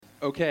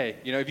okay.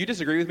 If you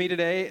disagree with me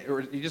today,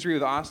 or you disagree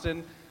with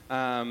Austin,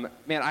 man,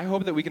 I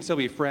hope that we can still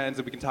be friends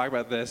and we can talk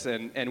about this,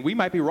 and we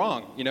might be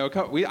wrong.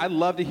 I'd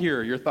love to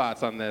hear your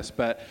thoughts on this,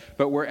 but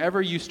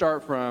wherever you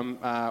start from,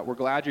 we're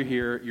glad you're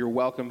here. You're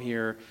welcome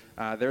here.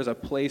 There's a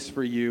place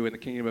for you in the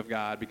kingdom of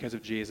God because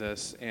of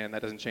Jesus, and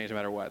that doesn't change no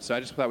matter what. So I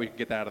just thought we could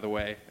get that out of the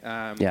way.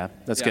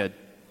 That's good.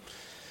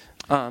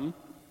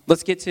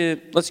 Let's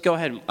go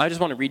ahead. I just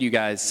want to read you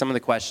guys some of the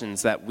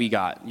questions that we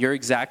got. Your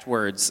exact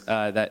words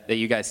that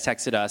you guys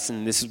texted us,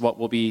 and this is what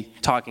we'll be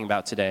talking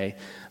about today.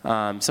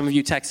 Some of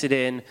you texted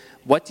in,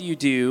 what do you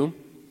do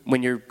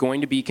when you're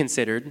going to be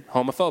considered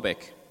homophobic?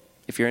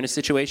 If you're in a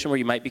situation where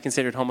you might be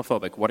considered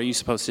homophobic, what are you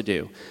supposed to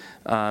do?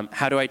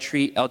 How do I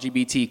treat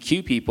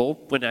LGBTQ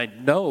people when I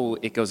know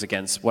it goes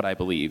against what I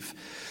believe?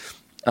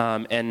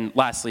 And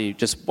lastly,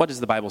 just what does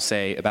the Bible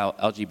say about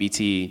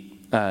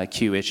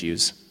LGBTQ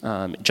issues,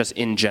 just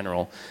in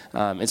general?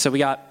 And so we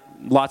got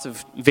lots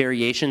of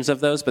variations of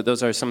those, but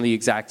those are some of the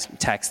exact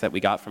texts that we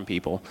got from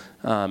people.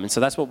 And so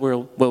that's what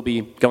we'll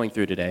be going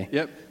through today.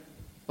 Yep.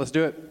 Let's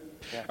do it.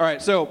 Yeah. All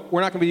right, so we're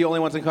not going to be the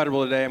only ones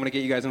uncomfortable today. I'm going to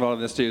get you guys involved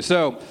in this too.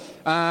 So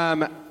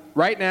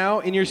right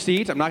now in your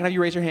seat, I'm not going to have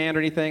you raise your hand or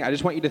anything. I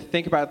just want you to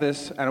think about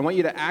this, and I want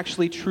you to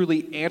actually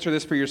truly answer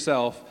this for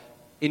yourself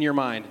in your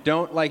mind.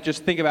 Don't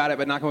just think about it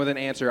but not come with an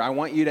answer. I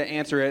want you to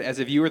answer it as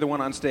if you were the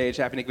one on stage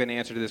having to give an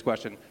answer to this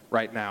question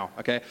right now,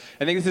 okay?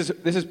 I think this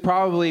is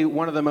probably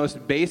one of the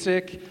most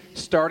basic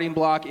starting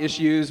block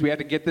issues. We have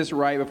to get this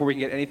right before we can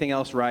get anything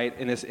else right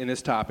in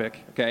this topic,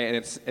 okay? And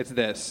it's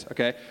this,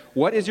 okay?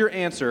 What is your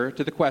answer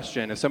to the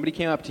question if somebody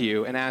came up to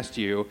you and asked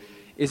you,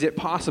 is it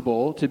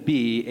possible to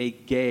be a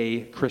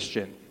gay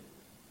Christian?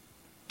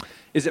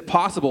 Is it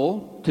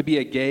possible to be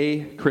a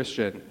gay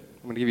Christian?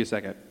 I'm going to give you a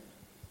second.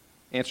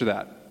 Answer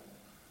that.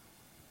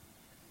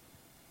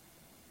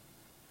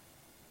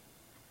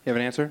 You have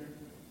an answer?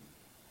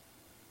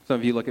 Some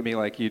of you look at me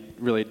like you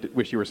really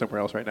wish you were somewhere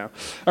else right now.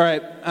 All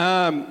right.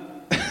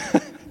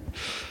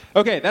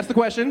 Okay, that's the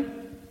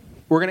question.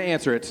 We're going to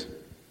answer it.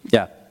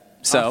 Yeah.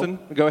 So, Austin,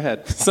 go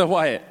ahead. So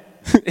Wyatt,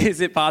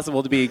 is it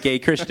possible to be a gay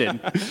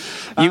Christian?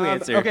 You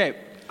answer. Okay,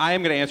 I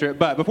am going to answer it.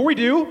 But before we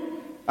do,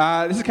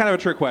 this is kind of a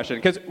trick question,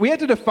 because we have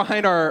to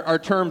define our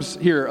terms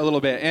here a little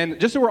bit. And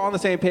just so we're on the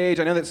same page,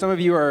 I know that some of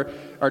you are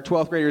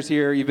 12th graders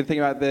here. You've been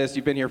thinking about this.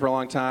 You've been here for a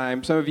long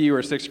time. Some of you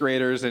are 6th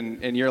graders,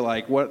 and you're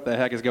like, what the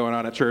heck is going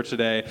on at church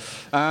today?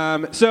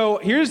 So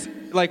here's,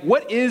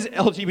 what is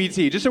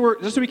LGBT? Just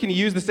so we can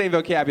use the same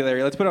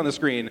vocabulary, let's put it on the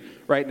screen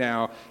right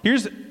now.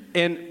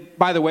 And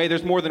by the way,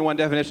 there's more than one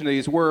definition of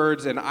these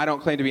words, and I don't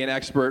claim to be an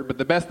expert, but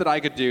the best that I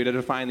could do to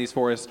define these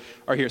for us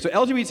are here. So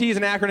LGBT is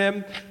an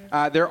acronym.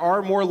 There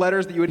are more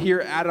letters that you would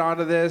hear added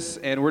onto this,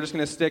 and we're just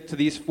going to stick to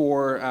these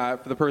four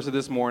for the purpose of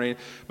this morning.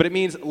 But it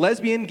means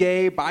lesbian,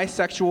 gay,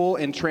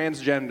 bisexual, and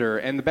transgender.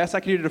 And the best I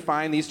can do to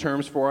define these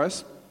terms for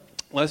us,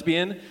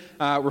 lesbian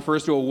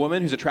refers to a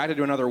woman who's attracted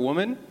to another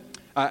woman.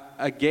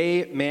 A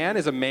gay man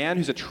is a man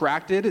who's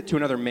attracted to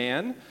another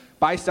man.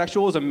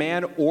 Bisexual is a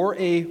man or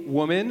a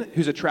woman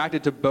who's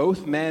attracted to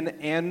both men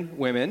and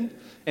women.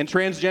 And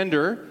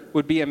transgender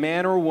would be a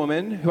man or a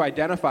woman who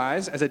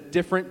identifies as a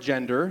different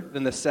gender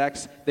than the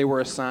sex they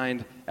were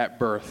assigned at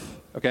birth.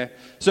 Okay?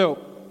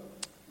 So,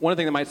 one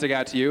thing that might stick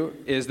out to you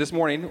is this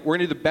morning, we're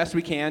going to do the best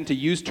we can to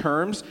use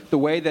terms the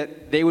way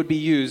that they would be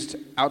used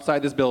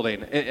outside this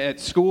building, at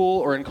school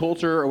or in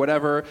culture or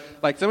whatever.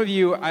 Like some of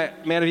you, I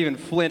may have even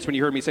flinched when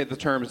you heard me say the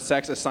term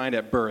sex assigned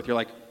at birth. You're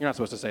like, you're not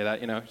supposed to say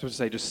that, You're supposed to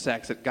say just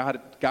sex.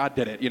 God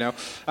did it,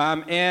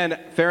 And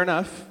fair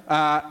enough.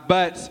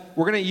 But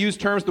we're going to use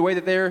terms the way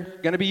that they're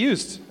going to be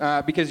used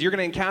because you're going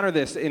to encounter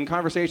this in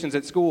conversations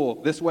at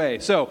school this way.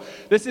 So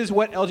this is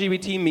what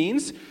LGBT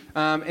means.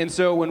 And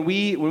so when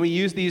we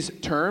use these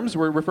terms,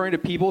 we're referring to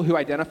people who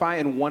identify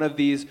in one of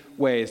these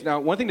ways. Now,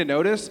 one thing to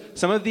notice,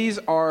 some of these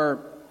are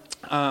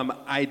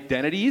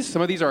identities,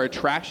 some of these are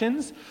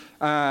attractions,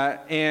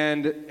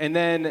 and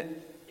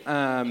then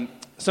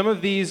some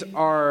of these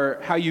are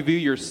how you view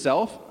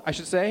yourself, I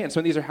should say, and some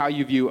of these are how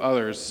you view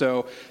others.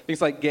 So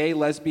things like gay,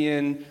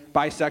 lesbian,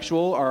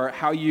 bisexual are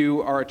how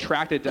you are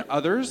attracted to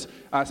others.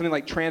 Something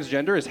like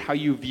transgender is how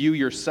you view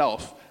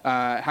yourself.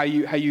 How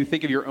you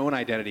think of your own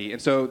identity.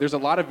 And so there's a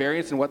lot of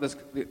variance in what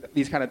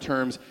these kind of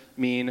terms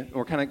mean.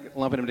 We're kind of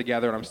lumping them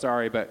together, and I'm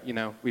sorry, but,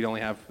 we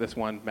only have this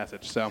one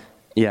message, so.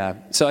 Yeah,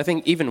 so I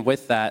think even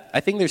with that,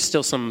 I think there's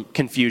still some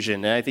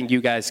confusion, and I think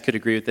you guys could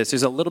agree with this.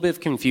 There's a little bit of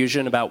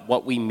confusion about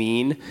what we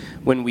mean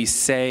when we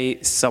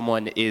say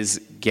someone is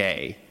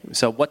gay.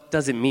 So what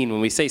does it mean when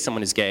we say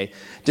someone is gay?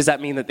 Does that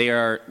mean that they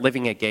are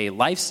living a gay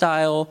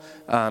lifestyle?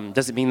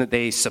 Does it mean that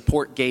they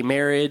support gay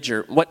marriage?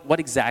 Or what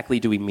exactly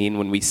do we mean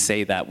when we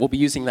say that? We'll be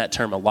using that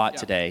term a lot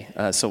today.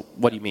 So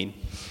what do you mean?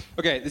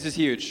 Okay, this is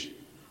huge.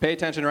 Pay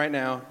attention right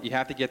now. You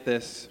have to get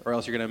this, or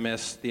else you're going to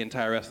miss the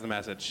entire rest of the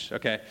message,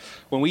 okay?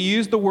 When we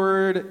use the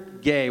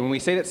word gay, when we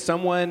say that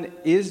someone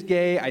is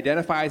gay,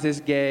 identifies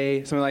as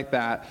gay, something like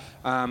that,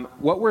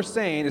 what we're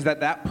saying is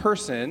that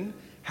person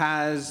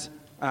has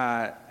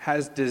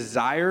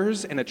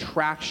desires and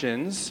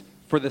attractions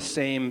for the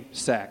same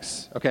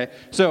sex, okay?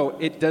 So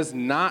it does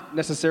not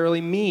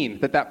necessarily mean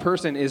that that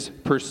person is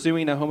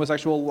pursuing a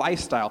homosexual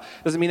lifestyle.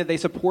 It doesn't mean that they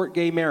support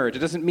gay marriage. It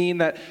doesn't mean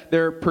that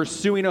they're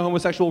pursuing a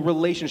homosexual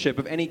relationship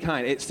of any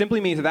kind. It simply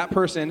means that that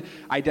person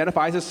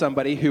identifies as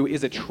somebody who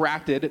is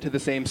attracted to the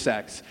same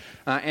sex.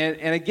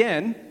 And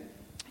again,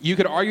 you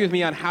could argue with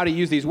me on how to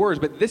use these words,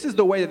 but this is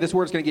the way that this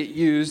word is going to get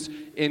used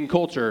in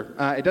culture.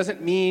 It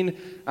doesn't mean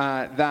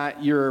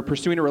that you're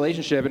pursuing a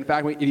relationship. In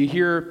fact, if you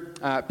hear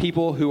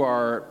people who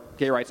are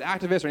gay rights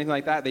activists or anything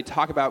like that, they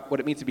talk about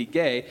what it means to be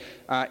gay.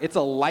 It's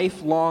a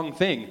lifelong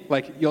thing.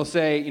 Like you'll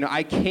say,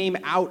 I came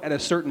out at a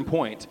certain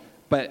point,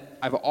 but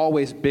I've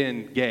always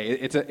been gay.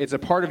 It's a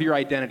part of your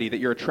identity that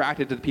you're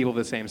attracted to the people of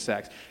the same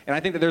sex. And I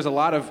think that there's a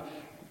lot of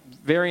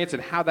variance in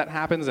how that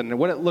happens and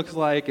what it looks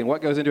like and what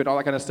goes into it, all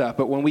that kind of stuff.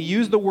 But when we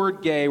use the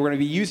word gay, we're going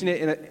to be using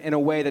it in a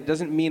way that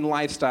doesn't mean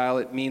lifestyle.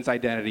 It means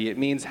identity. It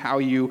means how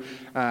you're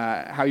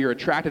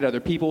attracted to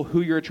other people,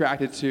 who you're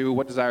attracted to,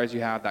 what desires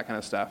you have, that kind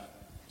of stuff.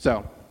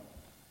 So,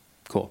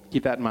 cool.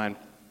 Keep that in mind.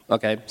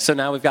 Okay, so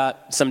now we've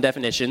got some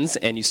definitions,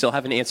 and you still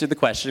haven't answered the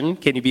question,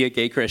 can you be a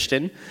gay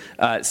Christian?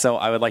 So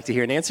I would like to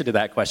hear an answer to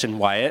that question.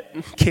 Wyatt,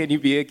 can you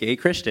be a gay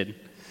Christian?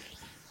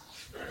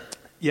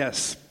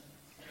 Yes.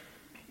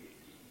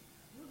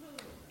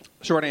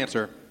 Short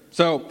answer.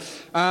 So,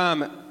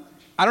 I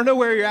don't know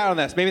where you're at on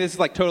this. Maybe this is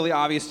like totally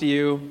obvious to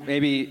you.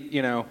 Maybe,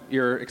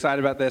 you're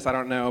excited about this. I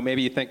don't know.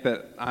 Maybe you think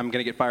that I'm going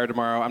to get fired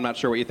tomorrow. I'm not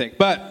sure what you think.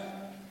 But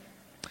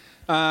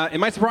it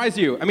might surprise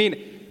you.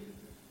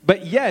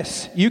 But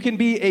yes, you can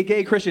be a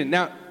gay Christian.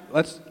 Now,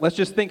 let's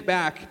just think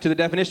back to the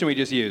definition we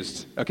just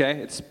used, okay?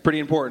 It's pretty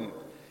important.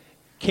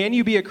 Can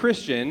you be a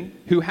Christian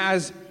who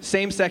has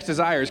same-sex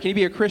desires? Can you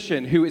be a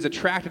Christian who is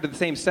attracted to the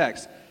same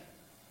sex?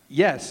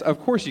 Yes, of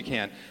course you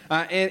can.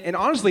 And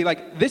honestly,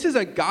 this is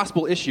a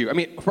gospel issue.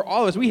 For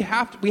all of us, we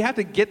have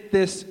to get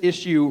this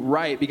issue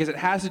right because it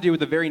has to do with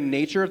the very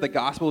nature of the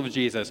gospel of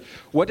Jesus.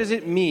 What does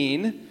it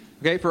mean,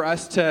 okay, for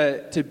us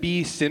to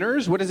be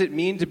sinners? What does it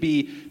mean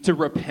to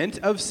repent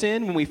of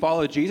sin when we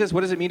follow Jesus?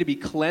 What does it mean to be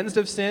cleansed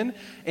of sin?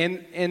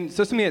 And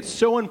so something that's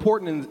so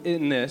important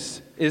in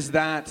this is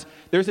that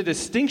there's a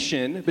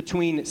distinction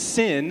between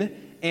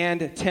sin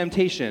and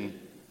temptation.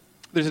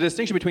 There's a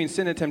distinction between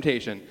sin and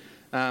temptation.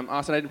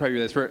 Austin, I didn't prepare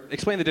you this.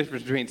 Explain the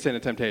difference between sin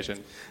and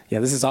temptation. Yeah,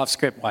 this is off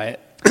script, Wyatt.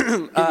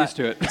 Get used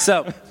to it.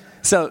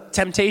 So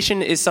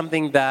temptation is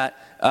something that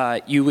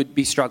you would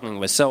be struggling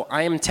with. So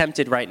I am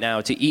tempted right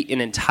now to eat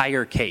an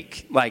entire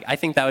cake. I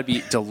think that would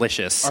be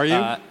delicious. Are you?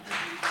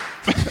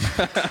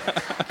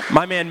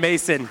 My man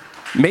Mason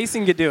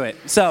could do it.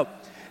 So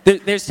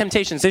there's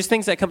temptations. There's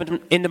things that come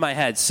into my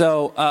head.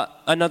 So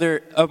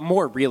a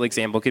more real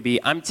example could be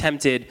I'm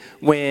tempted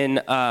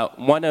when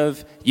one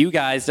of you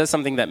guys does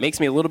something that makes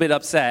me a little bit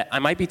upset. I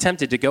might be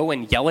tempted to go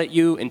and yell at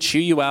you and chew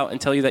you out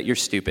and tell you that you're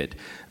stupid.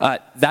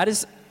 That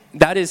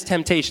is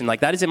temptation.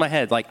 That is in my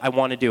head. I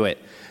want to do it.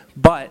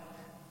 But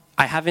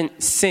I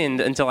haven't sinned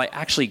until I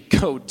actually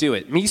go do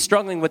it. Me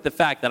struggling with the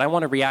fact that I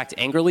want to react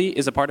angrily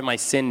is a part of my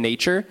sin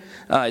nature.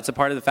 It's a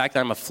part of the fact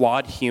that I'm a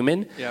flawed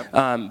human. Yep.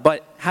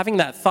 But having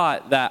that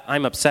thought that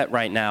I'm upset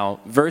right now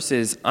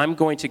versus I'm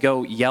going to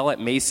go yell at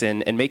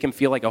Mason and make him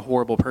feel like a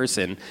horrible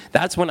person,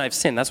 that's when I've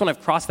sinned. That's when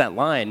I've crossed that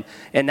line.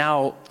 And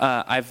now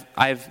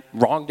I've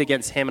wronged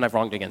against him and I've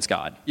wronged against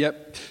God.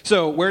 Yep.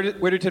 So where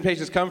do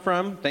temptations come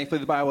from? Thankfully,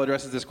 the Bible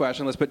addresses this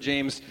question. Let's put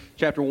James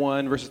chapter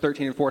 1, verses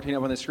 13 and 14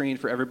 up on the screen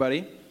for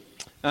everybody.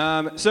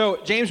 So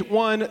James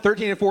 1,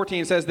 13 and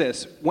 14 says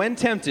this: When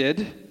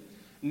tempted,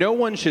 no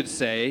one should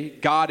say,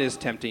 God is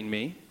tempting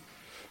me.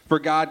 For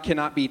God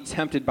cannot be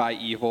tempted by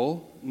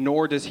evil,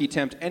 nor does he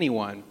tempt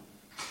anyone.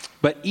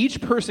 But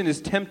each person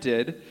is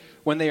tempted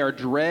when they are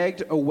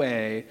dragged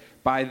away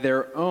by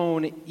their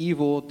own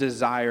evil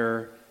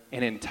desire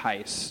and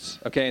enticed.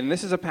 Okay, and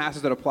this is a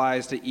passage that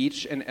applies to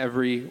each and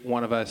every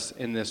one of us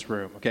in this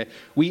room. Okay,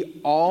 we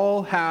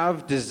all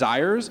have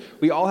desires.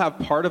 We all have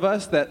part of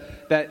us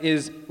that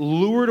is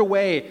lured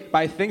away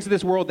by things of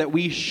this world that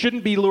we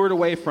shouldn't be lured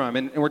away from.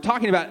 And we're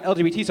talking about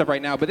LGBT stuff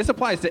right now, but this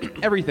applies to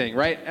everything,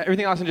 right?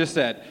 Everything Austin just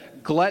said.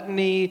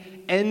 Gluttony,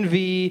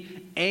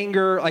 envy,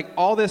 anger,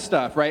 all this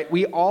stuff, right?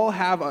 We all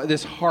have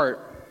this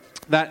heart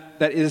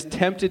that is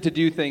tempted to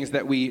do things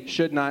that we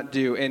should not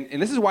do.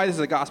 And this is why this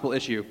is a gospel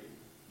issue.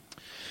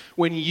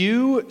 When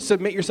you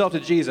submit yourself to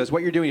Jesus,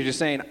 what you're doing is you're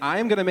saying,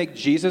 I'm going to make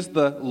Jesus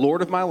the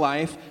Lord of my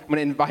life. I'm going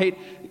to invite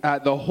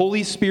the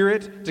Holy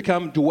Spirit to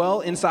come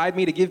dwell inside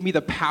me, to give me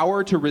the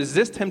power to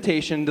resist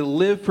temptation, to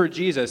live for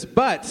Jesus.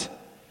 But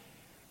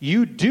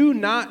you do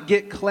not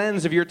get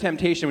cleansed of your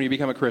temptation when you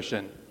become a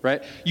Christian,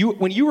 right?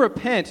 When you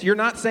repent, you're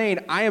not saying,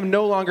 I am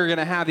no longer going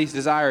to have these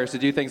desires to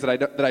do things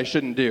that I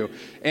shouldn't do.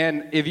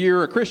 And if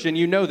you're a Christian,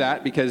 you know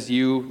that because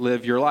you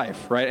live your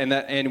life, right?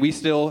 And we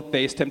still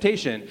face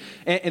temptation.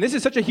 And this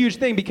is such a huge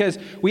thing because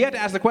we have to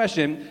ask the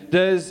question,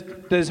 does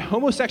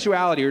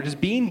homosexuality or does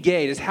being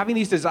gay, does having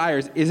these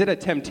desires, is it a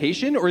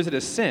temptation or is it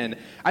a sin?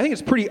 I think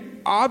it's pretty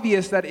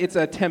obvious that it's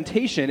a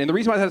temptation. And the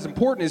reason why that's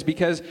important is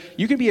because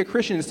you can be a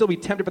Christian and still be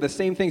tempted by the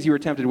same things you were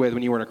tempted with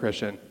when you weren't a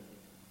Christian.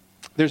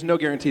 There's no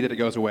guarantee that it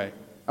goes away.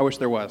 I wish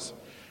there was.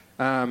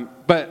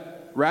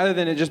 But rather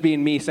than it just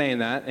being me saying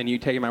that and you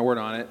taking my word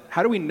on it,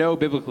 how do we know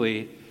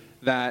biblically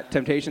that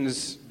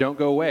temptations don't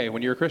go away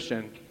when you're a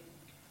Christian?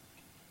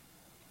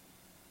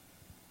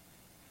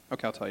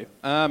 Okay, I'll tell you.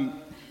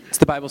 It's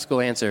the Bible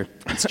school answer.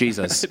 It's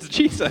Jesus. It's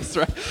Jesus,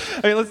 right?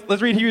 I mean,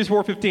 let's read Hebrews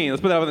 4:15.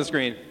 Let's put that up on the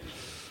screen.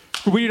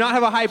 We do not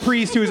have a high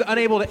priest who is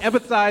unable to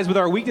empathize with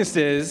our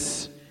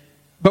weaknesses,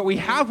 but we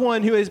have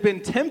one who has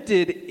been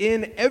tempted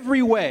in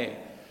every way,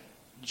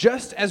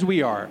 just as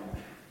we are,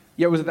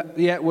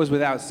 yet was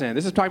without sin.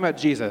 This is talking about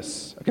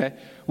Jesus, okay?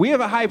 We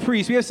have a high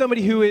priest. We have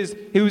somebody who's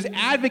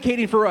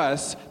advocating for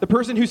us, the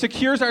person who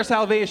secures our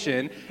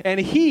salvation, and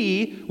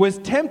he was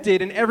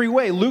tempted in every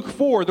way. Luke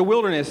 4, the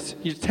wilderness,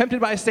 he's tempted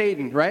by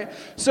Satan, right?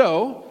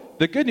 So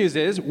the good news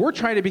is we're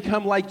trying to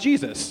become like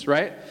Jesus,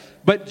 right?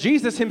 But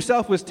Jesus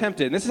himself was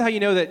tempted. And this is how you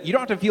know that you don't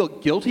have to feel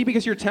guilty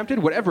because you're tempted,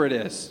 whatever it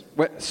is.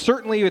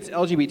 Certainly it's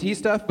LGBT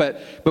stuff,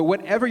 but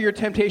whatever your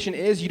temptation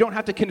is, you don't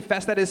have to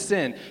confess that as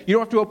sin. You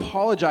don't have to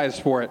apologize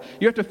for it.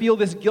 You don't have to feel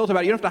this guilt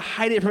about it. You don't have to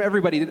hide it from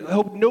everybody.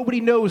 Hope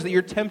nobody knows that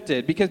you're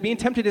tempted, because being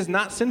tempted is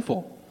not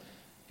sinful.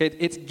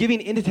 It's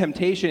giving into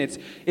temptation.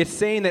 It's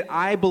saying that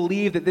I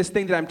believe that this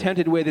thing that I'm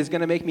tempted with is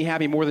going to make me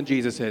happy more than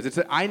Jesus is. It's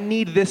that I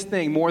need this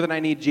thing more than I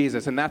need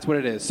Jesus, and that's what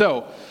it is.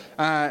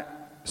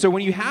 So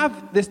when you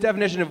have this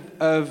definition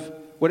of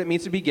what it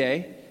means to be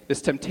gay,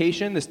 this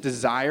temptation, this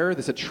desire,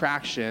 this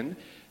attraction,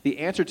 the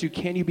answer to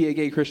can you be a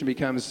gay Christian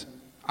becomes,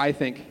 I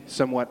think,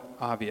 somewhat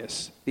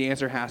obvious. The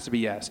answer has to be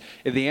yes.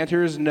 If the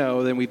answer is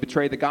no, then we've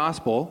betrayed the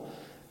gospel,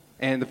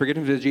 and the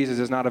forgiveness of Jesus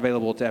is not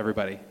available to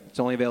everybody. It's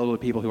only available to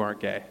people who aren't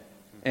gay.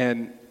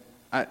 And,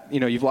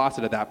 you've lost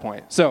it at that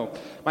point. So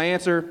my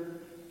answer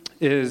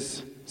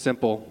is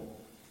simple.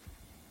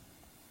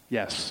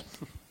 Yes.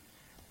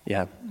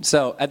 Yeah.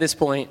 So at this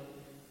point,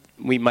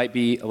 we might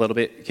be a little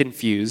bit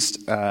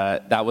confused.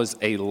 That was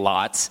a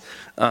lot.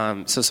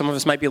 So some of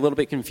us might be a little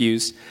bit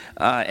confused.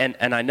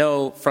 And I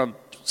know from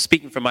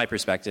speaking from my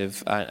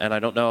perspective, and I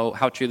don't know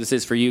how true this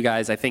is for you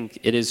guys, I think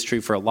it is true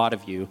for a lot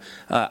of you.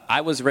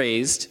 I was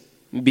raised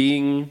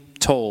being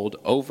told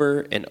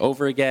over and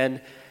over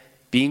again,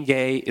 being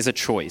gay is a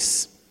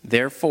choice.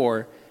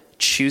 Therefore,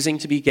 choosing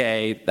to be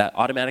gay, that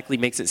automatically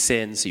makes it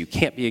sin, so you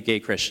can't be a gay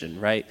Christian,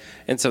 right?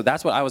 And so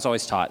that's what I was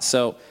always taught.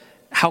 So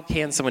how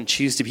can someone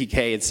choose to be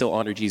gay and still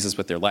honor Jesus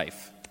with their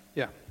life?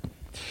 Yeah.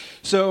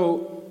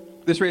 So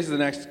this raises the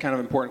next kind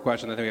of important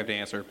question that I think we have to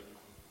answer.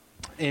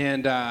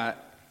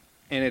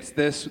 And it's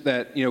this,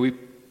 that,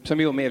 some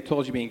people may have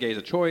told you being gay is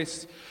a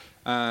choice.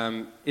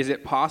 Is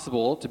it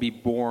possible to be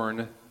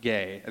born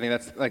gay? I think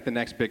that's like the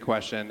next big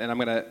question, and I'm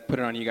going to put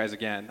it on you guys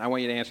again. I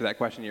want you to answer that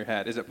question in your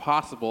head. Is it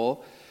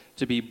possible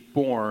to be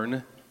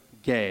born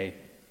gay?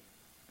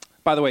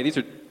 By the way, these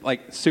are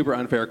like super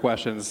unfair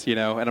questions, and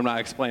I'm not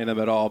explaining them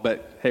at all,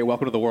 but hey,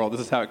 welcome to the world.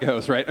 This is how it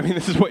goes, right? I mean,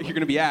 this is what you're going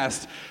to be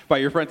asked by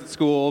your friends at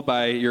school,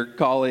 by your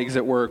colleagues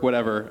at work,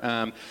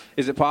 whatever.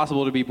 Is it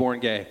possible to be born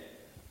gay?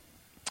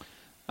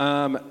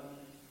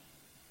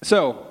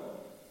 So,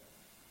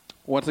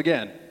 once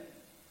again,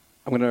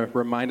 I'm going to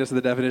remind us of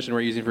the definition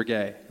we're using for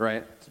gay,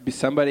 right? To be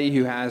somebody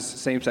who has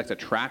same-sex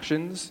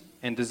attractions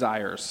and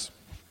desires.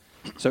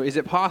 So is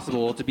it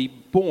possible to be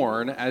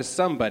born as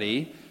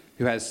somebody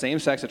who has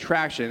same-sex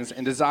attractions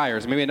and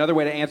desires? Maybe another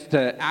way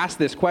to ask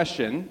this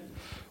question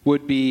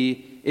would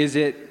be, is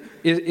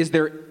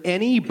there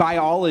any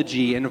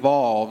biology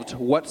involved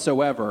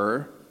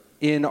whatsoever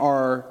in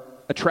our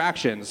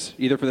attractions,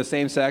 either for the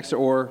same sex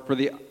or for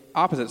the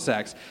opposite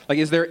sex? Like,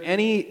 is there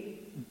any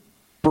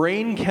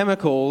brain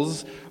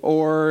chemicals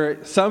or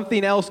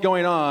something else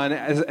going on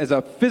as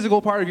a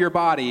physical part of your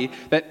body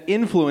that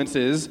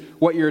influences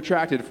what you're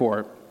attracted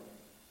for?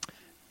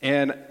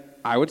 And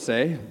I would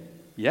say,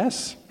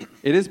 yes,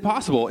 it is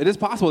possible. It is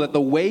possible that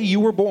the way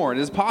you were born,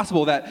 it is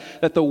possible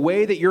that the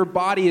way that your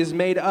body is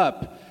made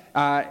up,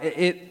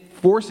 it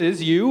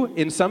forces you,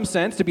 in some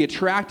sense, to be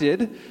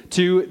attracted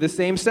to the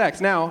same sex.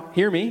 Now,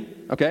 hear me,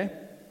 okay?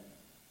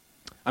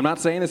 I'm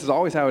not saying this is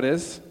always how it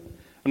is.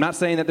 I'm not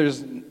saying that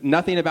there's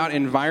nothing about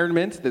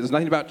environment, that there's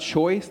nothing about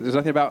choice, that there's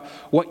nothing about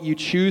what you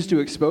choose to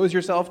expose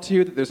yourself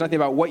to, that there's nothing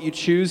about what you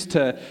choose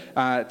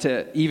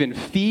to even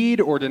feed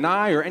or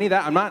deny or any of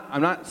that. I'm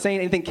not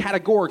saying anything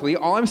categorically.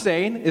 All I'm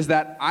saying is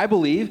that I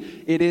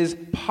believe it is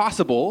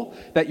possible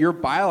that your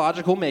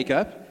biological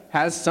makeup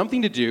has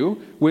something to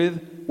do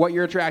with what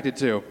you're attracted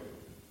to.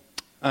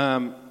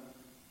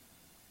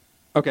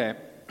 Okay,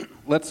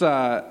 let's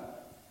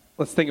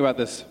think about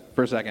this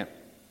for a second.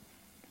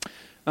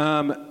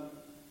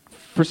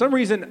 For some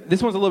reason,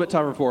 this one's a little bit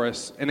tougher for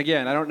us. And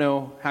again, I don't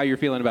know how you're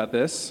feeling about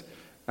this.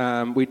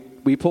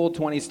 We polled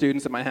 20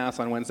 students at my house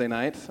on Wednesday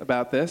night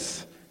about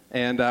this.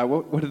 And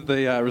what did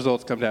the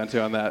results come down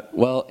to on that?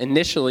 Well,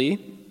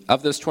 initially,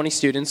 of those 20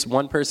 students,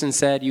 one person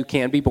said you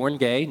can be born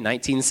gay.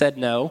 19 said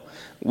no.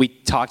 We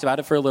talked about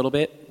it for a little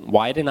bit.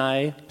 Wyatt and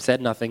I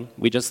said nothing.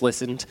 We just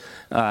listened,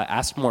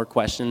 asked more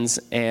questions.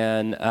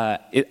 And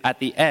at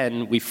the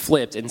end, we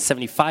flipped, and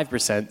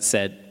 75%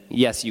 said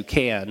yes, you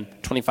can.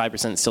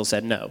 25% still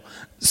said no.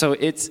 So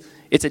it's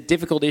it's a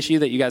difficult issue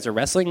that you guys are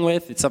wrestling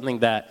with. It's something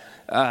that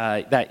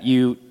that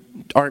you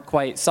aren't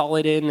quite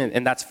solid in,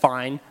 and that's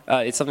fine.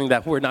 It's something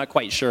that we're not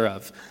quite sure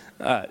of.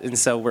 And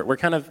so we're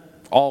kind of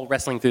all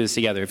wrestling through this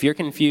together. If you're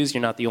confused,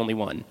 you're not the only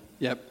one.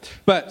 Yep.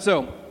 But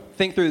so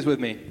think through this with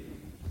me.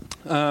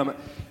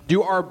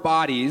 Do our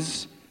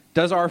bodies,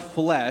 does our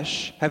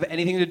flesh have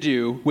anything to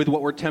do with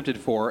what we're tempted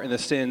for and the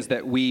sins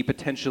that we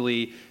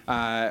potentially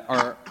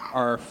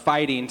are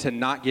fighting to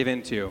not give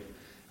into?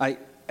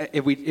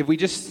 If we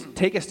just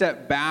take a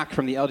step back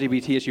from the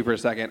LGBT issue for a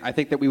second, I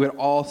think that we would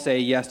all say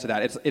yes to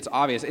that. It's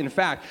obvious. In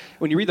fact,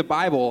 when you read the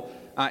Bible,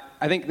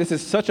 I think this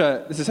is such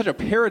a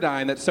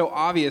paradigm that's so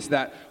obvious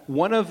that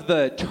one of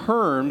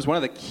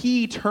the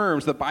key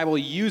terms the Bible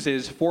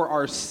uses for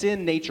our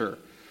sin nature,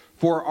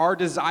 for our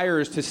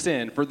desires to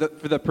sin, for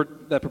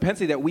the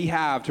propensity that we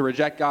have to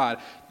reject God,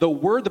 the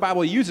word the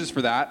Bible uses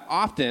for that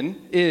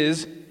often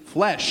is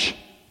flesh.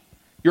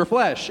 Your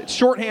flesh. It's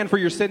shorthand for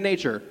your sin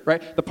nature,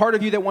 right? The part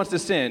of you that wants to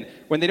sin.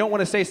 When they don't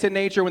want to say sin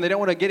nature, when they don't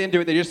want to get into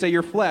it, they just say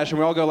your flesh, and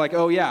we all go like,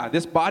 oh yeah,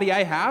 this body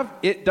I have,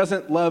 it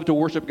doesn't love to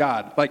worship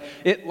God. Like,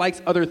 it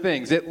likes other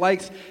things. It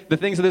likes the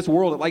things of this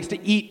world. It likes to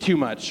eat too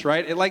much,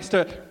 right? It likes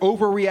to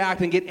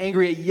overreact and get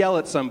angry and yell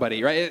at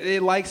somebody, right?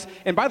 It likes,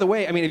 and by the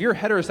way, I mean, if you're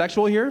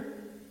heterosexual here,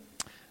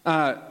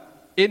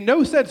 in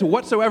no sense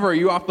whatsoever are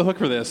you off the hook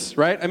for this,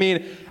 right? I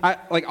mean,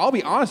 I'll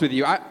be honest with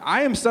you.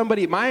 I am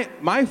somebody,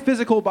 my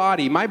physical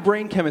body, my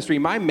brain chemistry,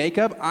 my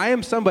makeup, I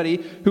am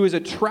somebody who is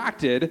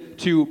attracted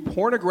to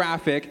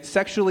pornographic,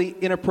 sexually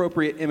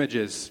inappropriate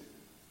images.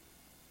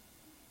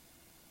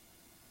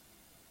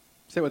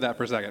 Sit with that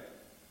for a second.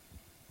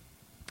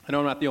 I know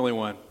I'm not the only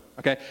one,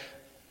 okay?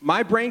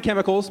 My brain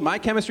chemicals, my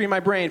chemistry in my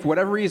brain, for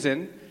whatever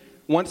reason,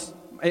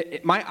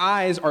 my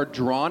eyes are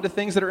drawn to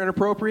things that are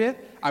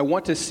inappropriate. I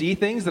want to see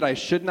things that I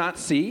should not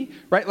see,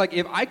 right? Like,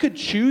 if I could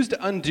choose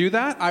to undo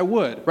that, I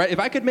would, right? If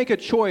I could make a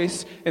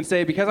choice and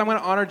say, because I'm going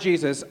to honor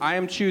Jesus, I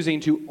am choosing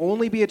to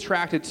only be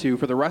attracted to,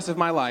 for the rest of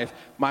my life,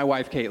 my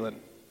wife, Caitlin,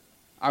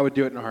 I would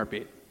do it in a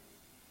heartbeat.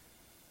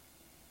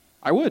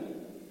 I would,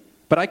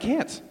 but I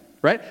can't,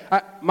 right?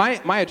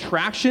 My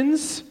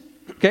attractions,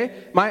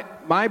 okay,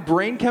 my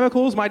brain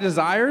chemicals, my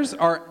desires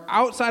are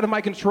outside of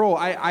my control.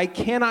 I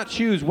cannot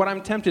choose what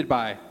I'm tempted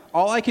by.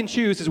 All I can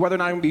choose is whether or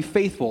not I'm going to be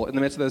faithful in the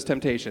midst of those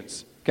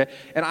temptations, okay?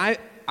 And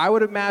I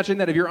would imagine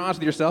that if you're honest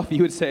with yourself,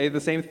 you would say the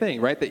same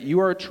thing, right? That you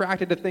are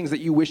attracted to things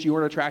that you wish you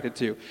weren't attracted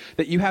to.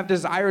 That you have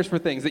desires for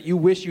things that you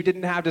wish you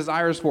didn't have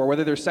desires for,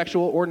 whether they're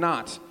sexual or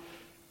not.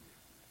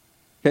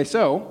 Okay,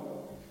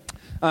 so,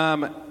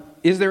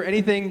 is there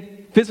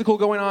anything physical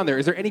going on there?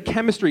 Is there any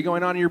chemistry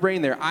going on in your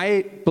brain there?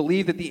 I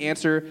believe that the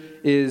answer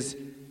is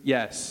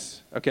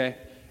yes, okay?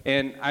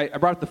 And I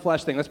brought up the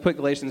flesh thing. Let's put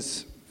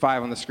Galatians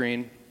 5 on the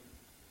screen.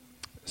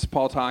 This is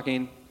Paul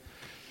talking.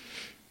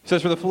 It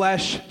says, for the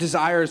flesh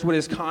desires what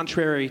is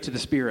contrary to the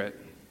spirit.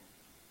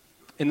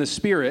 In the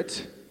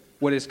spirit,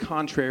 what is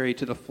contrary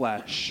to the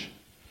flesh.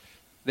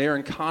 They are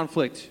in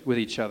conflict with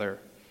each other,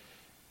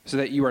 so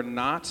that you are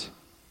not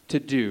to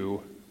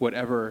do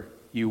whatever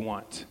you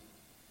want.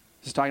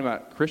 This is talking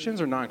about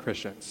Christians or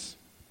non-Christians?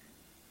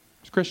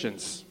 It's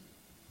Christians,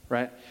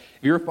 right?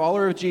 If you're a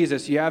follower of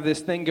Jesus, you have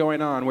this thing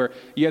going on where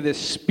you have this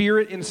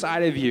spirit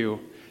inside of you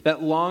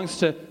that longs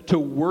to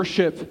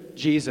worship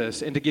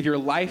Jesus and to give your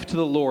life to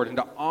the Lord and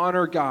to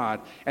honor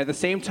God. At the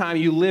same time,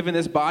 you live in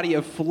this body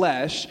of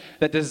flesh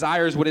that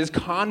desires what is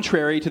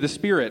contrary to the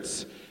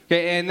spirits.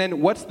 Okay, and then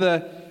what's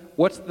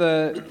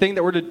the thing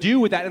that we're to do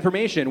with that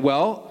information?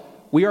 Well,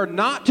 we are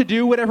not to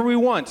do whatever we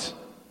want.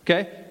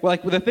 Okay? Well,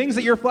 like the things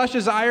that your flesh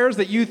desires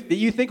that you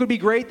think would be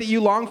great, that you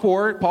long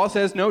for, Paul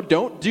says, no,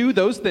 don't do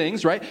those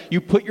things, right?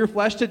 You put your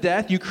flesh to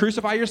death, you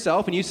crucify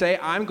yourself, and you say,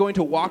 I'm going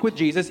to walk with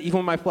Jesus even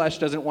when my flesh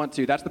doesn't want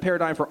to. That's the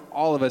paradigm for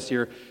all of us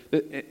here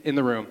in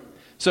the room.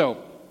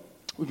 So,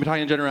 we've been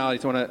talking in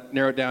generalities, so I want to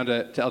narrow it down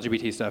to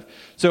LGBT stuff.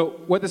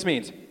 So, what this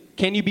means,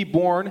 can you be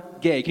born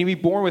gay? Can you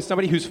be born with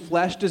somebody whose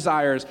flesh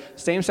desires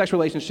same-sex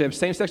relationships,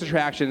 same-sex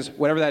attractions,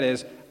 whatever that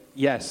is?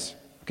 Yes.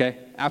 Okay?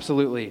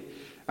 Absolutely.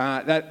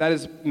 That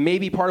is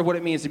maybe part of what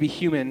it means to be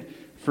human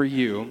for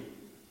you.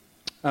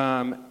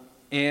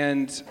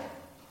 And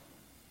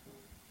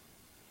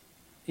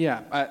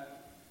yeah,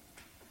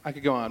 I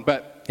could go on,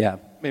 but yeah,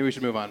 maybe we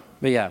should move on.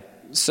 But yeah,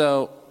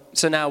 so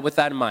now with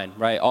that in mind,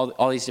 right,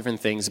 all these different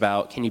things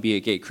about can you be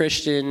a gay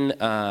Christian,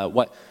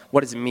 what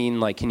does it mean,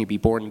 like can you be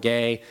born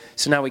gay?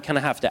 So now we kind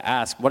of have to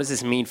ask, what does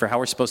this mean for how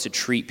we're supposed to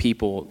treat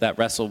people that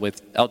wrestle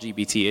with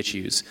LGBT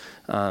issues?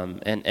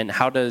 And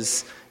how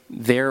does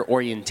their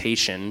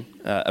orientation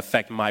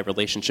affect my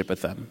relationship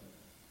with them?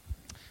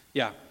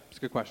 Yeah, it's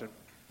a good question.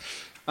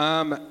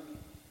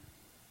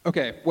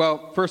 Okay,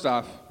 well, first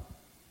off,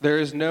 there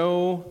is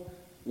no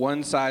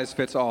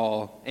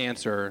one-size-fits-all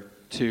answer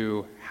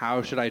to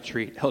how should I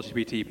treat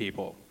LGBT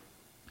people.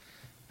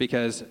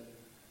 Because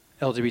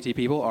LGBT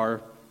people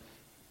are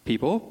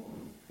people,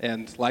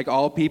 and like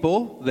all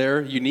people,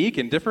 they're unique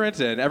and different,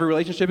 and every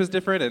relationship is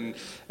different, and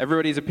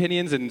everybody's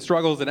opinions and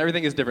struggles and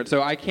everything is different.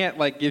 So I can't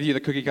give you the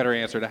cookie-cutter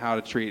answer to how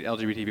to treat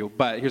LGBT people,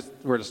 but here's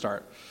where to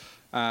start.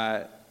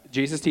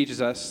 Jesus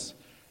teaches us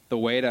the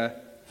way to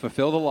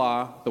fulfill the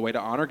law, the way to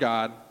honor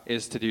God,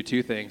 is to do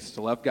two things: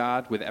 to love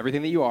God with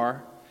everything that you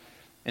are,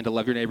 and to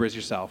love your neighbor as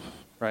yourself.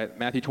 Right?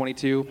 Matthew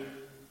 22.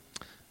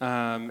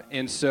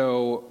 And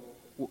so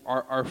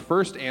our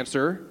first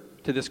answer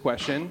to this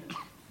question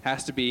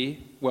has to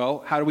be,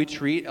 well, how do we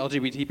treat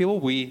LGBT people?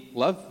 We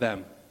love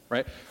them,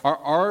 right?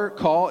 Our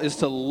call is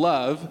to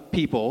love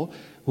people,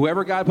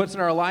 whoever God puts in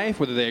our life,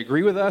 whether they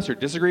agree with us or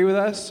disagree with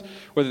us,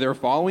 whether they're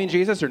following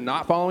Jesus or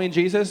not following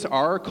Jesus.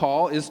 Our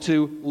call is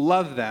to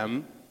love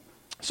them.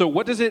 So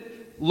what does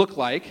it look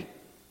like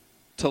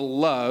to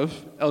love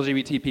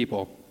LGBT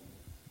people?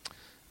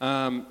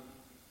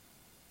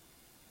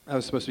 That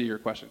was supposed to be your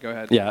question. Go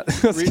ahead. Yeah,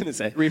 I was going to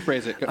say.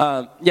 Rephrase it.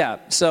 Yeah,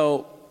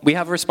 so we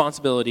have a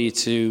responsibility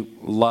to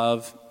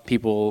love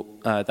people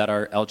that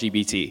are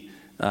LGBT.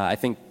 I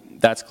think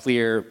that's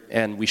clear,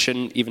 and we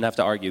shouldn't even have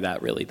to argue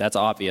that, really. That's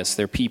obvious.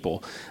 They're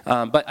people.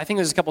 But I think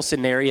there's a couple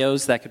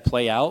scenarios that could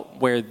play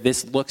out where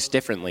this looks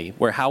differently,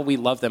 where how we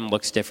love them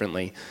looks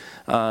differently.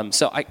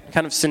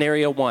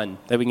 Scenario one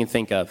that we can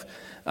think of.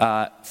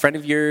 Friend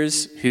of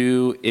yours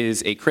who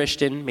is a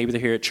Christian, maybe they're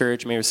here at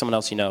church, maybe someone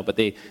else you know, but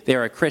they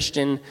are a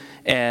Christian,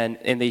 and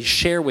they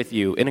share with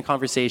you in a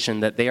conversation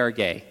that they are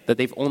gay, that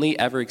they've only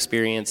ever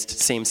experienced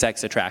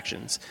same-sex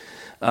attractions.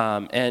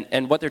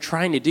 And what they're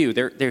trying to do,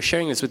 they're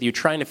sharing this with you,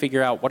 trying to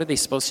figure out what are they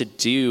supposed to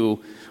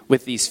do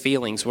with these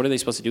feelings, what are they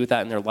supposed to do with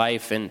that in their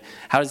life, and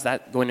how is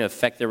that going to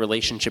affect their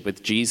relationship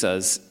with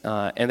Jesus?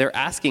 And they're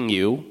asking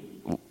you,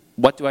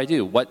 what do I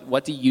do?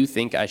 What do you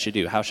think I should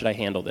do? How should I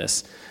handle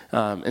this?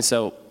 And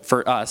so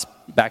for us,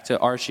 back to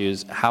our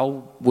shoes,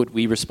 how would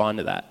we respond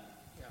to that?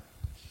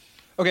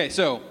 Okay,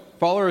 so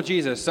follower of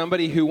Jesus,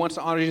 somebody who wants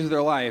to honor Jesus in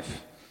their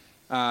life,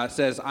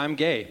 says, I'm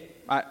gay.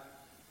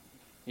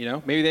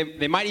 Maybe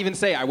they might even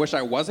say, I wish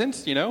I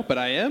wasn't, but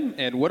I am.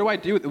 And what do I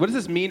do? What does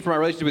this mean for my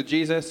relationship with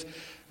Jesus?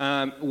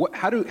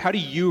 How do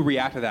you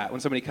react to that when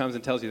somebody comes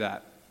and tells you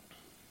that?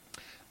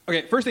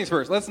 Okay, first things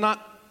first. Let's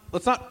not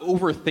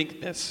overthink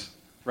this.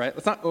 Right?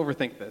 Let's not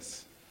overthink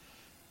this.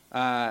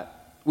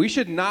 We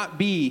should not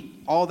be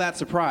all that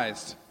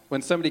surprised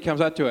when somebody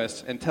comes up to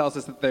us and tells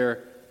us that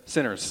they're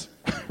sinners,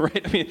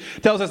 right? I mean,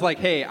 tells us like,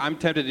 hey, I'm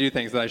tempted to do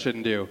things that I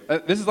shouldn't do.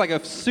 This is like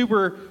a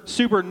super,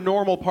 super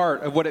normal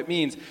part of what it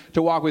means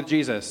to walk with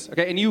Jesus,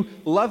 okay? And you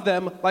love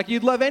them like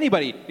you'd love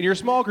anybody in your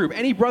small group,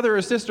 any brother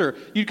or sister.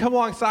 You'd come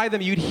alongside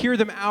them, you'd hear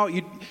them out,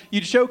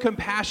 you'd show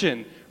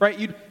compassion, right?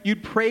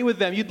 You'd pray with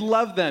them, you'd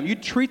love them,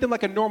 you'd treat them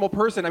like a normal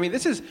person. I mean,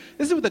 this is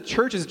what the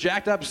church has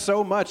jacked up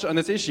so much on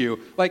this issue.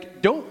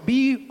 Like, don't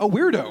be a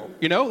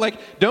weirdo,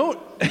 Like, don't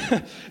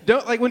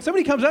like when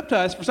somebody comes up to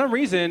us for some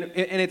reason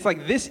and it's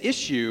like this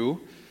issue,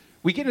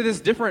 we get into this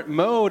different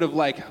mode of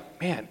like,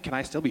 man, can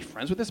I still be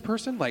friends with this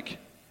person? Like,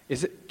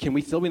 can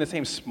we still be in the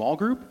same small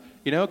group?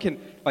 Can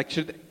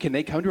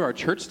they come to our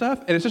church stuff?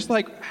 And it's just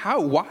like,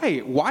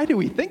 why do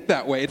we think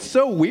that way? It's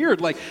so weird.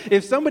 Like,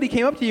 if somebody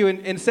came up to you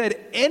and said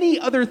any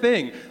other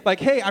thing, like,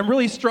 hey, I'm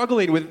really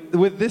struggling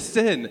with this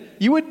sin,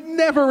 you would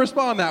never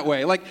respond that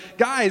way. Like,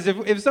 guys,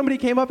 if somebody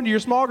came up into your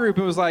small group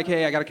and was like,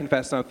 hey, I got to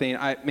confess something.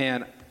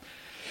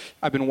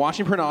 I've been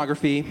watching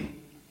pornography,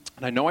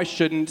 and I know I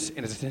shouldn't,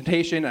 and it's a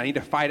temptation, I need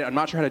to fight it. I'm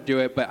not sure how to do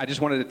it, but I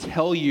just wanted to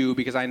tell you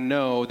because I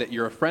know that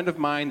you're a friend of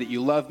mine, that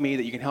you love me,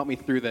 that you can help me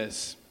through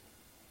this.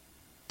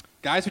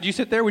 Guys, would you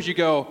sit there? Would you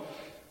go,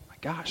 my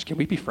gosh, can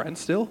we be friends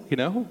still?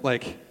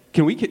 Like,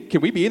 can we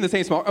be in the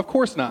same small? Of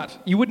course not.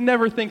 You would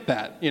never think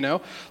that,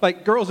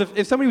 Like, girls,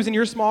 if somebody was in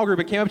your small group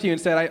and came up to you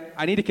and said,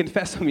 I need to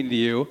confess something to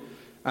you,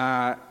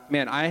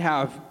 man, I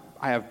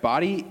have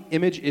body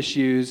image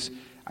issues.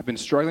 I've been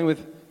struggling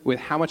with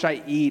how much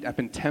I eat. I've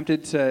been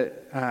tempted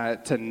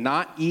to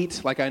not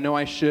eat like I know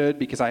I should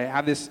because I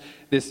have this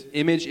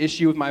image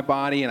issue with my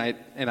body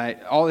and I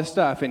all this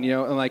stuff, and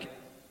and like,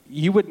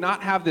 you would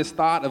not have this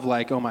thought of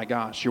like, oh my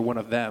gosh, you're one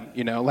of them,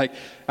 Like,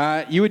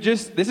 you would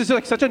just, this is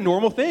like such a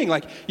normal thing.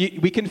 Like,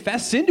 we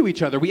confess sin to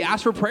each other. We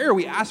ask for prayer.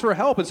 We ask for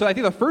help. And so I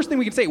think the first thing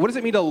we can say, what does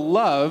it mean to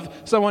love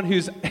someone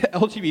who's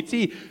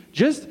LGBT?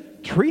 Just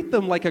treat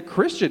them like a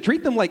Christian.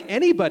 Treat them like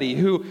anybody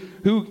who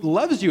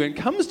loves you and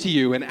comes to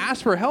you and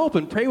asks for help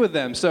and pray with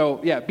them.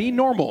 So yeah, be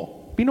normal.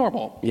 Be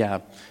normal. Yeah,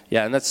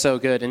 and that's so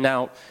good. And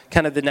now,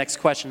 kind of the next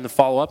question to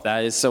follow up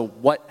that is, so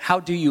how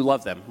do you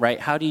love them, right?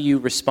 How do you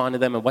respond to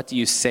them, and what do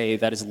you say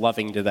that is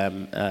loving to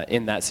them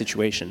in that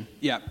situation?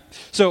 Yeah.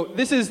 So I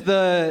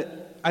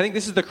think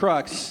this is the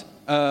crux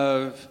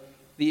of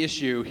the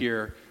issue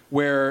here,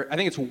 where I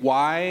think it's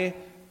why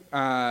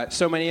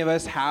so many of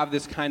us have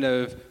this kind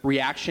of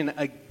reaction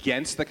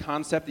against the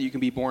concept that you can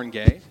be born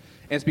gay.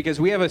 And it's because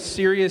we have a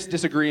serious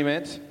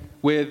disagreement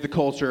with the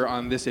culture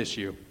on this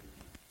issue.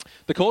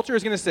 The culture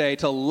is going to say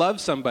to love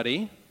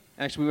somebody,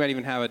 actually we might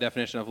even have a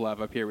definition of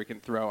love up here we can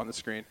throw on the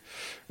screen,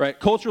 right?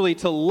 Culturally,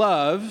 to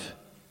love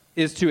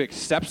is to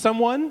accept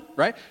someone,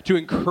 right? To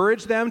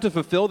encourage them to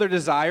fulfill their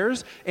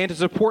desires and to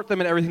support them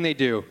in everything they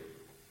do,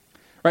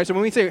 Right, so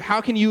when we say,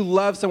 how can you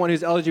love someone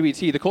who's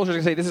LGBT, the culture is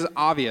going to say, this is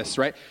obvious,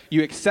 right?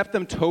 You accept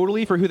them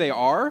totally for who they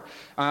are,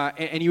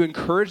 and you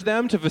encourage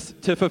them to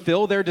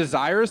fulfill their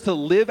desires, to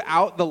live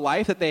out the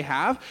life that they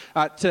have,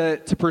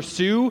 to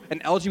pursue an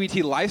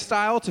LGBT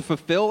lifestyle, to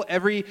fulfill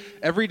every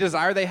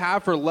desire they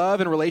have for love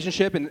and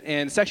relationship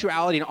and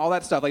sexuality and all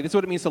that stuff. Like, this is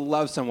what it means to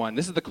love someone.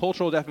 This is the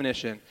cultural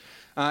definition.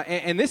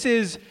 And this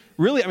is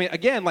really, I mean,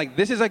 again, like,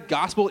 this is a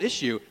gospel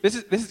issue.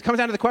 This comes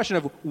down to the question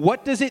of,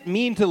 what does it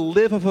mean to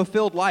live a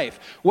fulfilled life?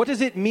 What does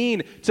it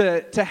mean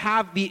to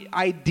have the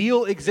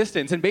ideal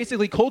existence? And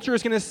basically, culture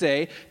is going to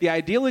say the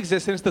ideal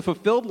existence, the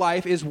fulfilled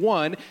life, is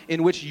one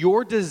in which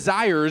your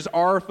desires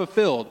are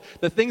fulfilled.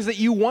 The things that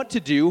you want to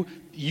do,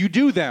 you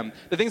do them.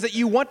 The things that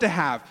you want to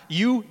have,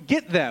 you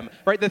get them,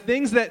 right? The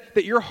things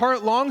that your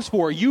heart longs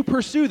for, you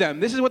pursue them.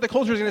 This is what the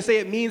culture is going to say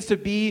it means to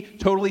be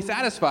totally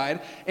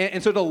satisfied.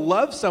 And so to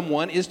love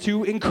someone is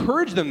to encourage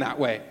them that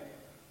way.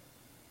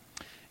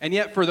 And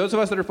yet, for those of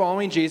us that are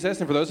following Jesus,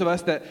 and for those of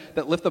us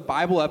that lift the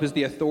Bible up as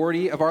the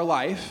authority of our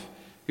life,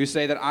 who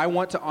say that I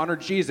want to honor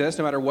Jesus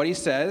no matter what he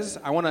says,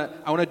 I want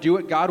to do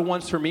what God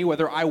wants for me,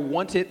 whether I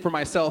want it for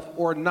myself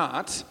or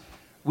not,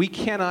 we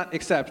cannot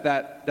accept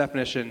that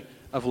definition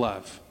of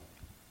love.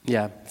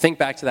 Yeah, think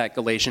back to that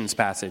Galatians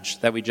passage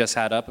that we just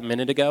had up a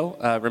minute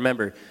ago.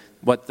 Remember,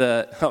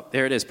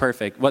 there it is,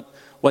 perfect.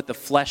 What the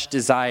flesh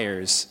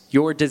desires,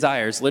 your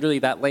desires, literally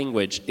that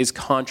language, is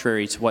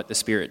contrary to what the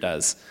Spirit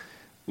does.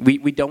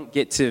 We don't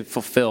get to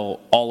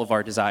fulfill all of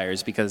our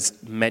desires because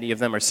many of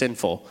them are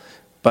sinful,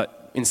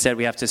 but instead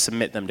we have to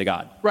submit them to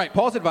God. Right,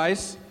 Paul's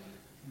advice,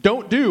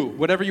 don't do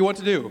whatever you want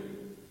to do.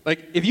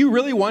 Like, if you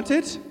really want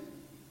it,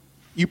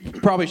 you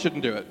probably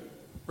shouldn't do it.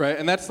 Right,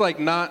 and that's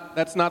not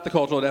the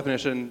cultural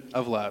definition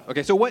of love.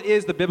 Okay, so what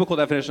is the biblical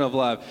definition of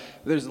love?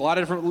 There's a lot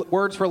of different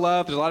words for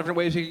love. There's a lot of different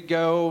ways we could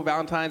go.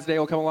 Valentine's Day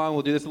will come along.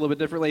 We'll do this a little bit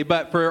differently.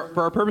 But for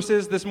our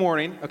purposes this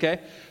morning,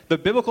 okay, the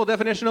biblical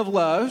definition of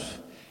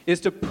love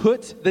is to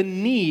put the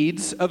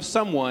needs of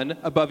someone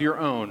above your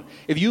own.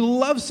 If you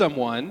love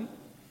someone,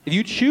 if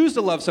you choose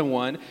to love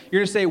someone, you're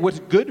going to say, what's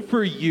good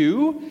for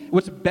you,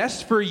 what's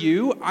best for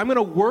you, I'm going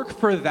to work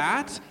for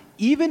that,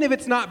 even if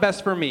it's not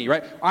best for me,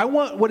 right? I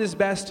want what is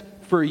best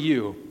for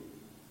you.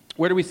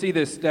 Where do we see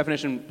this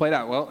definition played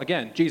out? Well,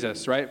 again,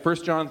 Jesus, right? 1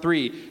 John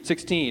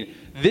 3:16.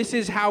 This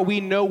is how we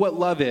know what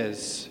love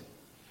is.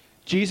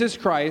 Jesus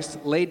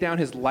Christ laid down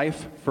his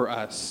life for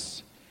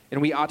us,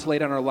 and we ought to lay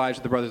down our lives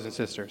with the brothers and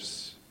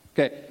sisters.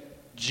 Okay,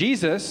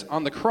 Jesus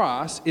on the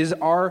cross is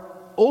our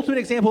ultimate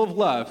example of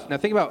love. Now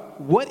think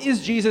about, what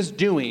is Jesus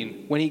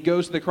doing when he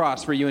goes to the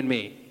cross for you and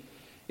me?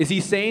 Is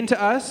he saying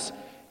to us,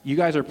 you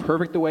guys are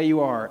perfect the way you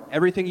are.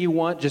 Everything you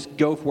want, just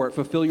go for it.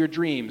 Fulfill your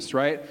dreams,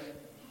 right?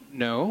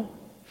 No.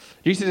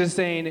 Jesus is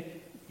saying,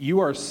 you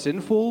are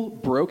sinful,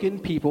 broken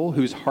people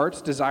whose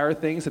hearts desire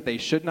things that they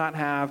should not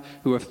have,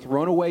 who have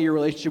thrown away your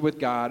relationship with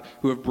God,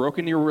 who have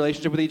broken your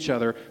relationship with each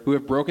other, who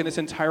have broken this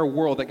entire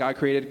world that God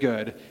created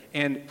good.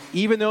 And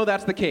even though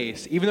that's the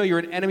case, even though you're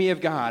an enemy of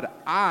God,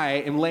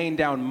 I am laying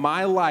down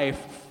my life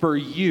for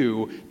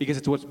you because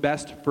it's what's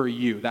best for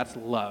you. That's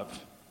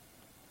love.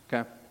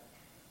 Okay?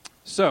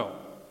 So,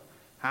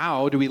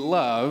 how do we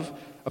love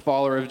a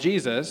follower of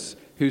Jesus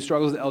who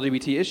struggles with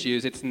LGBT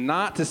issues? It's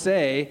not to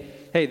say,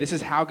 hey, this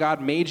is how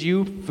God made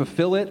you,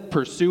 fulfill it,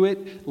 pursue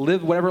it,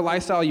 live whatever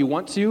lifestyle you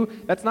want to.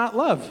 That's not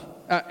love.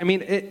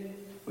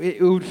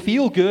 It would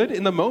feel good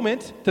in the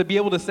moment to be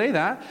able to say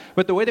that,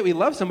 but the way that we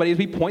love somebody is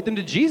we point them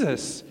to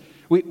Jesus.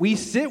 We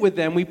sit with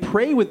them, we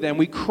pray with them,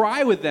 we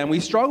cry with them, we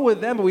struggle with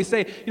them, but we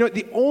say,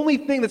 the only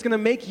thing that's going to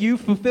make you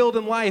fulfilled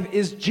in life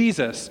is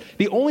Jesus.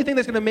 The only thing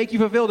that's going to make you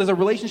fulfilled is a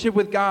relationship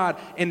with God,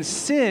 and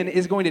sin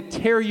is going to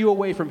tear you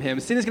away from him.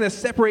 Sin is going to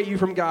separate you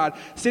from God.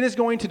 Sin is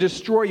going to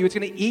destroy you. It's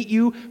going to eat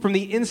you from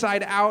the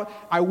inside out.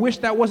 I wish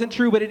that wasn't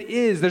true, but it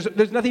is.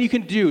 There's nothing you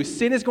can do.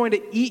 Sin is going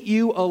to eat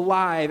you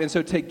alive, and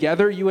so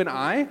together, you and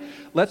I,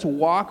 let's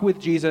walk with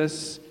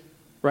Jesus.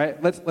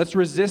 Right? Let's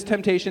resist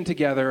temptation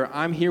together.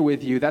 I'm here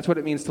with you. That's what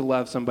it means to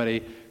love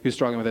somebody who's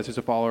struggling with this, who's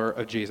a follower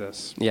of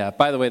Jesus. Yeah,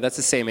 by the way, that's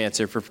the same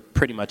answer for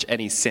pretty much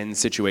any sin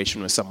situation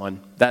with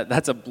someone.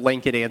 That's a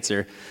blanket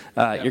answer.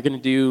 You're going to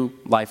do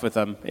life with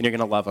them, and you're going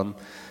to love them.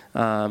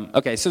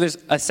 Okay, so there's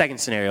a second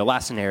scenario,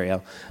 last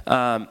scenario.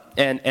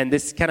 And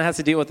this kind of has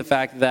to deal with the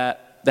fact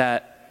that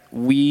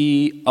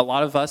a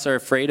lot of us are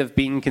afraid of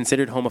being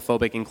considered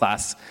homophobic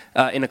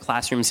in a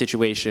classroom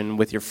situation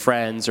with your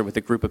friends or with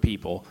a group of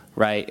people,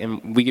 right?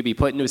 And we could be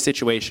put into a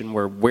situation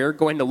where we're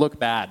going to look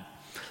bad.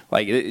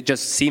 Like, it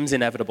just seems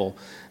inevitable.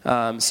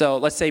 So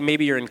let's say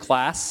maybe you're in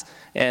class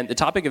and the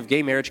topic of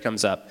gay marriage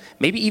comes up.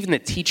 Maybe even the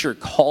teacher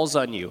calls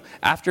on you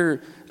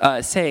after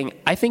saying,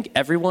 I think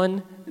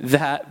everyone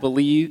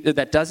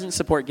that doesn't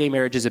support gay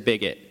marriage is a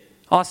bigot.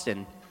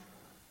 Austin,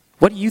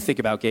 what do you think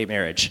about gay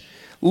marriage?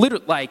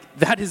 Literally,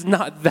 that is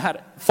not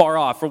that far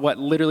off from what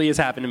literally has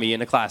happened to me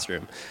in a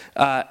classroom.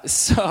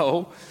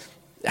 So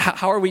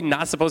how are we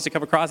not supposed to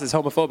come across as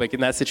homophobic in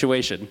that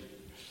situation?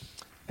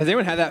 Has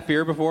anyone had that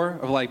fear before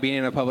of like being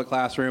in a public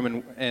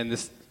classroom and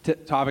this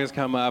topic has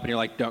come up and you're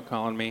like, don't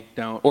call on me,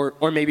 don't.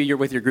 Or maybe you're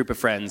with your group of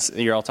friends and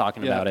you're all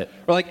talking about it.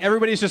 Or like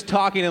everybody's just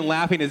talking and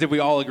laughing as if we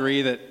all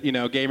agree that,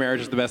 gay marriage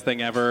is the best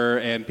thing ever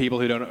and people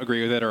who don't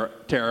agree with it are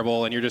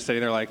terrible and you're just sitting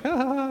there like, ha,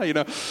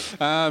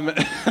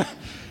 ha, ha,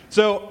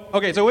 So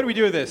what do we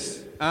do with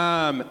this?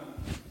 How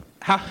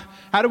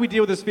do we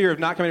deal with this fear of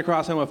not coming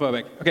across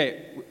homophobic?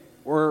 Okay,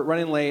 we're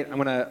running late. I'm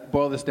going to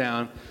boil this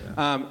down.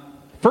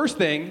 First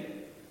thing,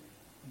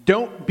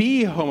 don't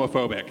be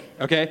homophobic,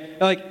 okay?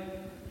 Like,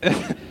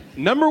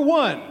 number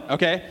one,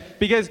 okay?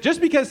 Because just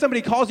because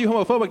somebody calls you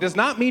homophobic does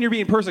not mean you're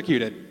being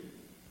persecuted.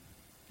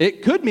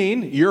 It could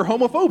mean you're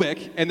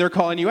homophobic and they're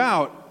calling you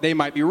out. They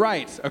might be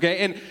right,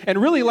 okay? And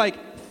really,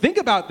 like, think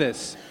about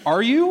this.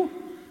 Are you?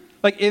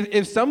 Like,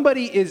 if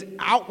somebody is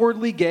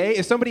outwardly gay,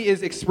 if somebody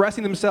is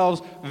expressing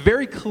themselves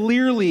very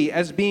clearly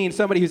as being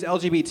somebody who's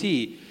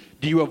LGBT,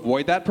 do you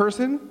avoid that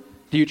person?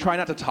 Do you try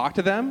not to talk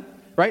to them?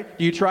 Right?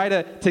 Do you try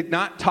to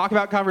not talk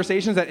about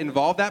conversations that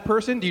involve that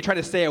person? Do you try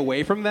to stay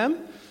away from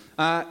them?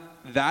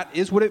 That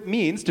is what it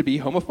means to be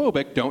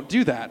homophobic. Don't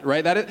do that,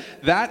 right?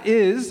 That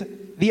is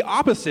the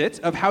opposite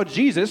of how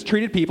Jesus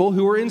treated people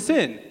who were in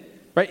sin,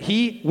 right?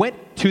 He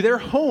went to their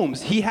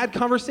homes. He had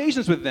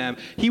conversations with them.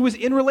 He was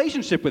in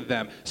relationship with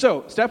them.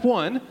 So, step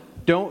one,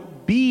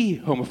 don't be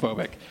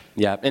homophobic.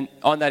 Yeah, and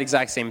on that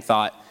exact same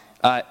thought,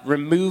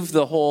 remove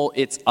the whole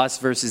it's us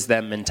versus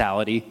them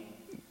mentality.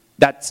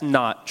 That's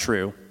not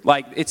true.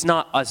 Like, it's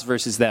not us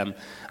versus them.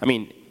 I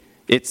mean,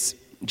 it's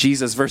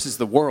Jesus versus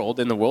the world,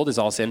 and the world is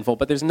all sinful,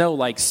 but there's no,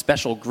 like,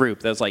 special group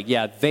that's like,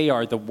 yeah, they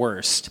are the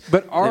worst.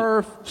 But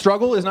our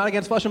struggle is not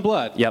against flesh and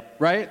blood. Yep.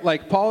 Right?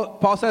 Like,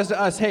 Paul says to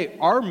us, hey,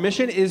 our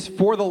mission is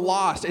for the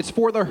lost. It's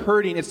for the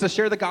hurting. It's to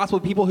share the gospel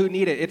with people who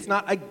need it. It's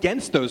not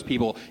against those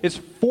people. It's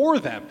for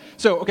them.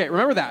 So, okay,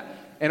 remember that.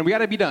 And we got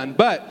to be done.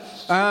 But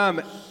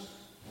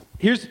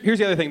here's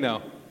the other thing,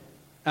 though.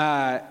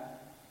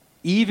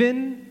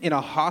 Even in a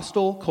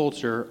hostile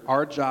culture,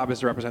 our job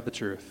is to represent the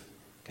truth,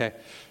 okay?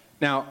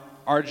 Now,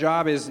 our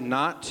job is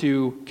not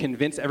to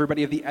convince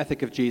everybody of the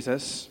ethic of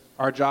Jesus.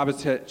 Our job is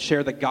to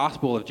share the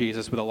gospel of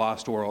Jesus with a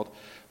lost world.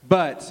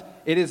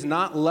 But it is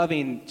not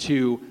loving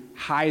to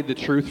hide the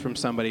truth from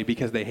somebody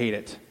because they hate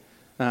it.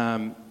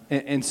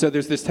 And so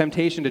there's this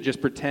temptation to just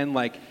pretend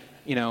like,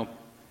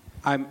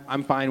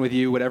 I'm fine with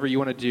you, whatever you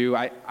want to do.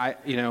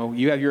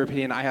 You have your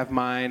opinion, I have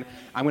mine.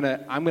 I'm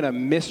gonna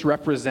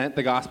misrepresent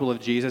the gospel of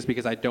Jesus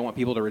because I don't want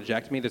people to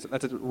reject me.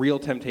 That's a real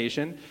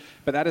temptation,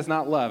 but that is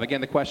not love.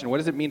 Again, the question: what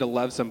does it mean to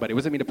love somebody?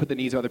 What does it mean to put the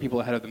needs of other people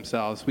ahead of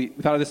themselves? We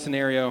thought of this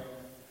scenario.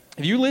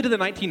 If you lived in the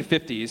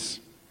 1950s,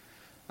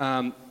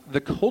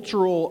 the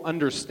cultural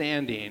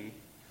understanding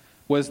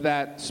was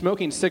that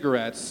smoking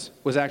cigarettes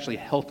was actually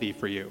healthy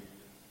for you.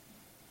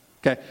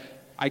 Okay,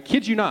 I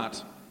kid you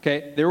not.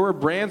 Okay, there were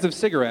brands of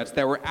cigarettes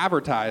that were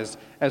advertised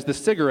as the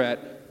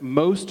cigarette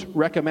most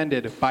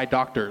recommended by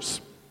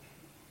doctors.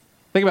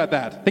 Think about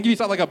that. Think if you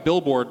saw like a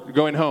billboard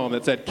going home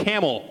that said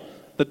Camel,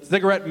 the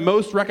cigarette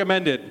most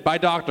recommended by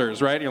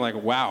doctors, right? And you're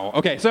like, wow.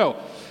 Okay,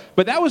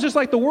 but that was just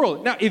like the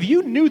world. Now, if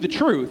you knew the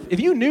truth, if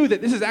you knew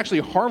that this is actually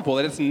harmful,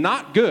 that it's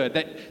not good,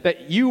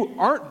 that you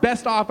aren't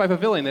best off by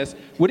fulfilling this,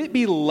 would it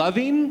be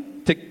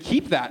loving to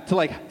keep that,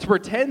 to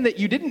pretend that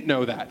you didn't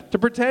know that, to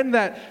pretend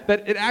that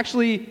it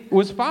actually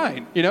was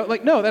fine?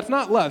 No, that's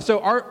not love. So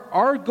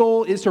our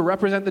goal is to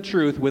represent the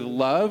truth with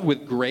love,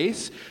 with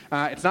grace.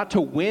 It's not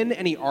to win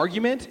any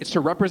argument. It's to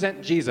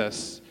represent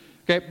Jesus.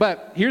 Okay,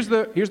 but here's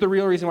the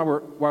real reason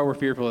why we're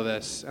fearful of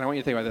this, and I want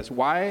you to think about this.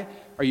 Why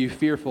are you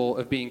fearful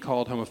of being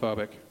called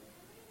homophobic?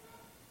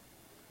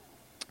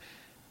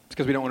 It's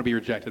because we don't want to be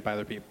rejected by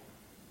other people,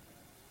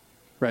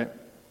 right?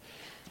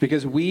 It's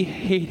because we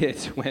hate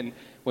it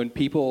when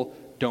people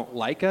don't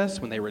like us,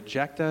 when they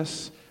reject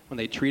us, when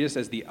they treat us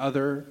as the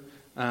other,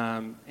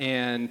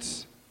 and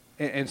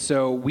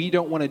so we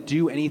don't want to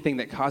do anything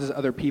that causes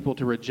other people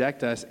to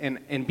reject us,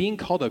 and being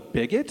called a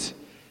bigot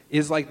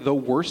is like the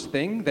worst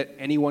thing that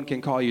anyone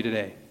can call you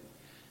today.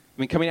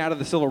 I mean, coming out of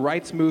the civil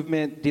rights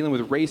movement, dealing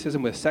with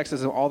racism, with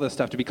sexism, all this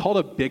stuff, to be called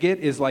a bigot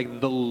is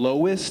like the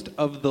lowest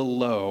of the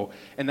low.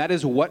 And that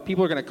is what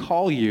people are going to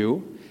call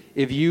you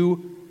if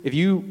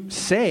you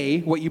say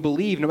what you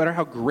believe, no matter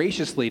how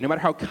graciously, no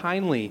matter how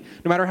kindly,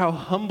 no matter how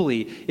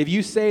humbly. If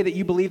you say that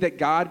you believe that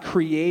God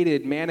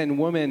created man and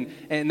woman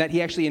and that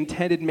he actually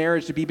intended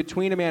marriage to be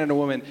between a man and a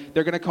woman,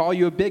 they're going to call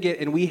you a bigot,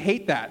 and we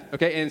hate that,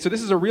 okay? And so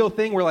this is a real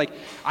thing where, like,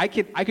 I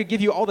could give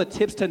you all the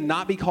tips to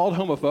not be called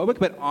homophobic,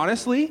 but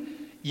honestly,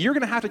 you're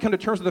going to have to come to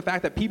terms with the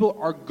fact that people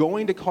are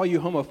going to call you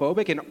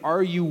homophobic, and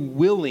are you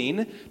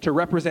willing to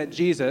represent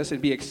Jesus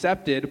and be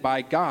accepted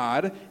by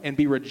God and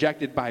be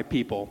rejected by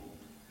people?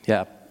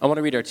 Yeah. I want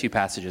to read our two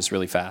passages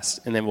really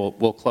fast, and then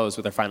we'll close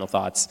with our final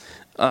thoughts.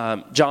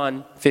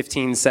 John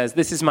 15 says,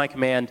 "This is my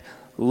command,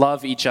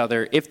 love each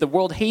other. If the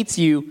world hates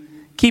you,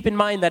 keep in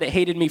mind that it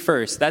hated me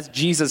first." That's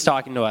Jesus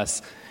talking to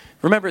us.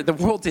 Remember, the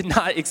world did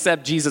not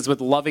accept Jesus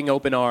with loving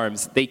open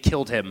arms. They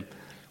killed him.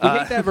 We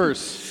hate that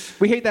verse.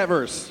 We hate that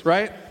verse,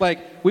 right?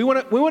 Like, we want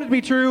it to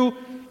be true.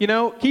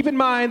 keep in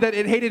mind that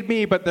it hated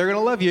me, but they're going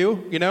to love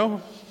you,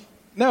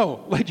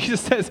 No, like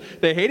Jesus says,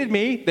 they hated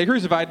me, they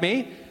crucified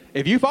me.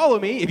 If you follow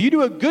me, if you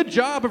do a good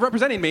job of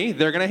representing me,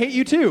 they're going to hate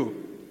you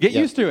too. Get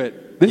used to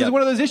it. This is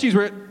one of those issues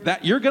where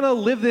that you're going to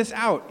live this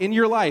out in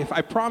your life.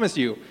 I promise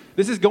you.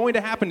 This is going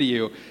to happen to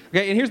you.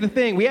 Okay, and here's the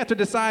thing. We have to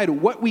decide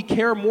what we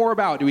care more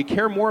about. Do we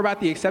care more about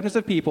the acceptance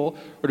of people,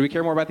 or do we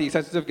care more about the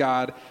acceptance of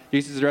God?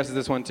 Jesus addresses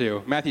this one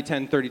too. Matthew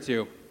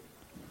 10:32.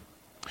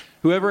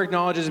 Whoever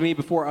acknowledges me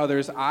before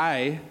others,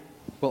 I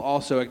will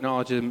also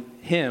acknowledge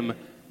him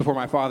before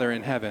my Father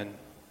in heaven.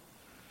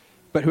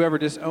 But whoever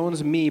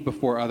disowns me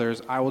before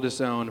others, I will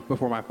disown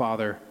before my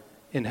Father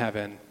in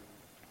heaven.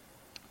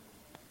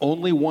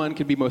 Only one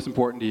can be most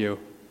important to you.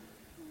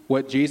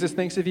 What Jesus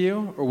thinks of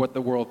you or what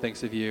the world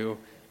thinks of you.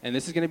 And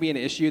this is going to be an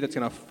issue that's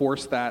going to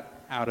force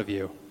that out of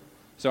you.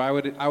 So I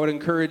would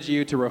encourage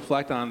you to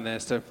reflect on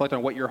this, to reflect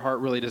on what your heart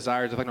really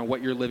desires, to reflect on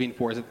what you're living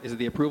for. Is it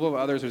the approval of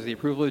others or is it the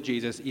approval of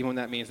Jesus, even when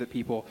that means that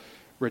people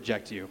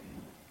reject you?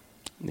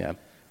 Yeah.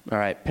 All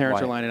right.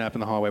 Parents are lining up in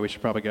the hallway. We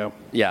should probably go.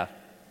 Yeah.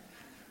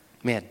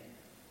 Man,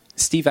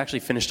 Steve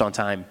actually finished on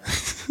time.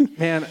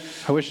 Man,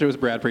 I wish it was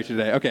Brad preaching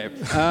today. Okay.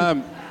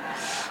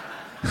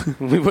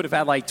 We would have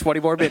had like 20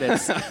 more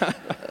minutes.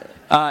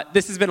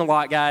 This has been a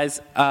lot,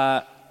 guys.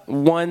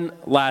 One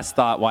last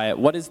thought, Wyatt.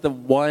 What is the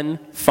one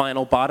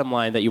final bottom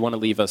line that you want to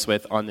leave us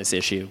with on this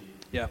issue?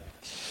 Yeah.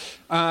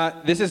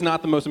 This is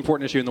not the most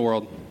important issue in the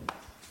world.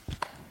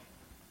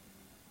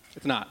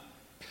 It's not.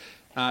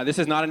 This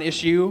is not an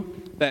issue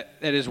that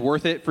is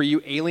worth it for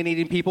you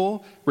alienating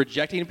people,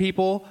 rejecting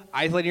people,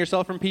 isolating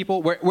yourself from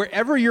people.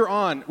 Wherever you're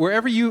on,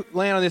 wherever you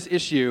land on this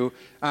issue,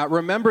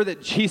 remember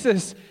that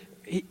Jesus,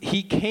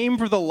 he came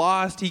for the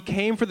lost. He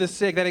came for the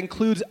sick. That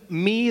includes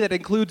me. That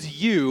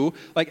includes you.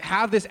 Like,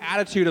 have this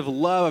attitude of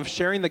love, of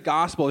sharing the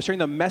gospel, of sharing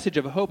the message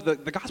of hope. The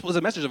gospel is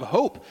a message of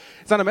hope.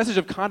 It's not a message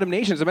of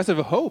condemnation. It's a message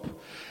of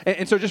hope.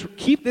 And so just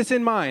keep this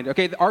in mind,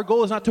 okay? Our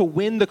goal is not to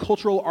win the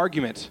cultural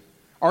argument.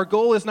 Our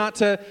goal is not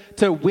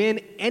to win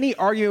any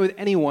argument with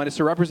anyone. It's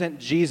to represent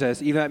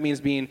Jesus, even if that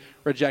means being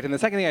rejected. And the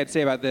second thing I'd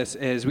say about this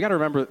is we got to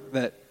remember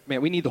that,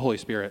 man, we need the Holy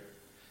Spirit.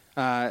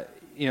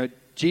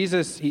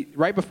 Jesus,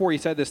 right before he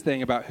said this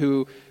thing about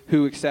who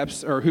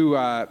accepts or who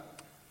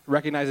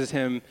recognizes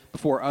him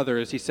before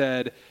others, he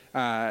said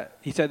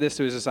this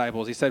to his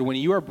disciples. He said, when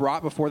you are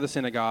brought before the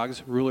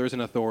synagogues, rulers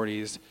and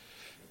authorities,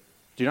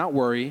 do not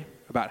worry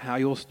about how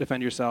you'll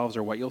defend yourselves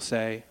or what you'll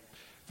say,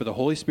 for the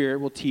Holy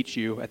Spirit will teach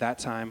you at that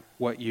time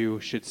what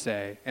you should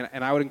say.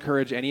 And I would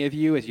encourage any of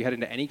you, as you head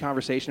into any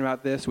conversation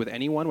about this with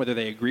anyone, whether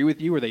they agree with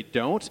you or they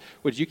don't,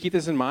 would you keep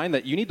this in mind,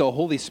 that you need the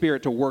Holy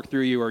Spirit to work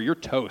through you or you're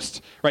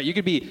toast, right? You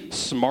could be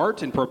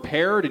smart and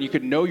prepared and you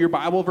could know your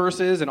Bible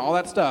verses and all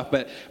that stuff,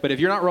 but if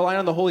you're not relying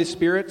on the Holy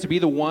Spirit to be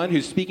the one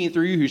who's speaking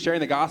through you, who's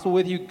sharing the gospel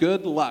with you,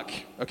 good luck,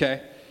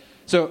 okay?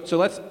 So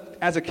let's,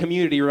 as a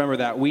community, remember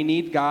that. We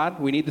need God.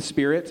 We need the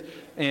Spirit.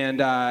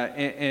 And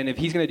if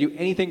he's going to do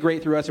anything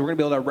great through us, and we're going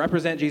to be able to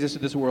represent Jesus to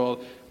this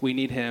world, we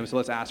need him. So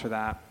let's ask for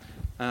that.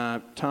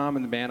 Tom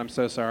and the band, I'm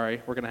so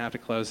sorry. We're going to have to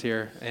close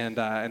here and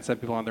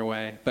send people on their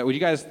way. But would you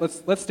guys,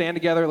 let's stand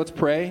together, let's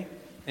pray,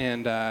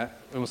 and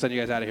we'll send you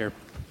guys out of here.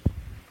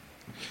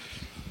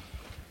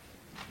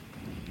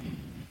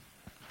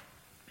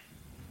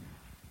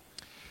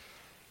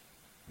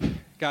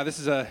 God, this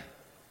is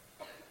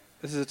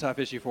a tough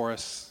issue for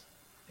us.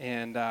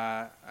 And,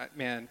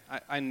 man,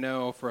 I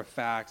know for a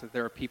fact that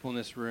there are people in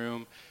this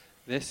room.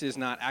 This is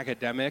not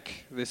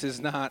academic. This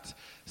is not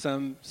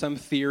some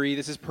theory.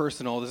 This is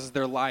personal. This is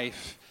their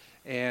life.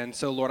 And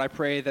so, Lord, I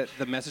pray that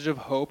the message of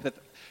hope,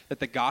 that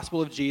the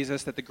gospel of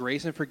Jesus, that the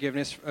grace and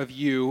forgiveness of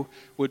you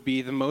would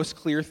be the most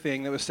clear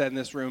thing that was said in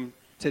this room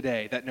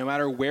today, that no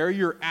matter where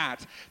you're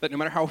at, that no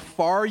matter how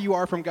far you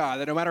are from God,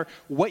 that no matter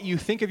what you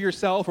think of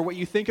yourself or what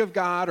you think of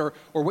God or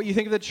what you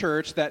think of the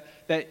church, that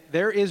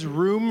there is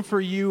room for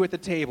you at the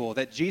table,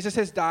 that Jesus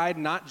has died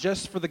not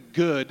just for the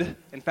good.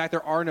 In fact,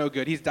 there are no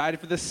good. He's died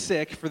for the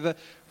sick, for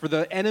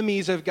the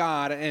enemies of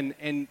God,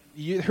 and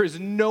there is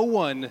no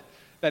one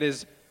that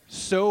is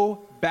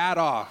so bad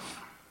off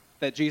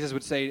that Jesus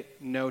would say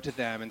no to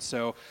them. And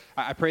so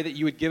I pray that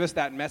you would give us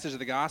that message of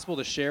the gospel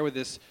to share with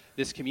this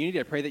community.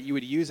 I pray that you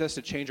would use us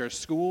to change our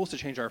schools, to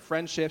change our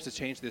friendships, to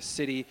change this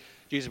city.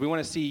 Jesus, we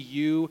want to see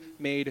you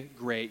made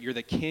great. You're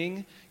the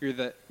king. You're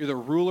the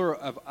ruler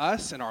of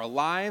us and our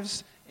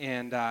lives.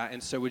 And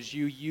so would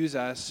you use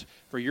us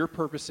for your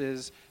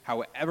purposes,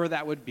 however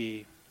that would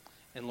be.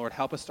 And Lord,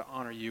 help us to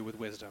honor you with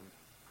wisdom.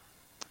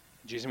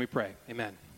 In Jesus' name we pray. Amen.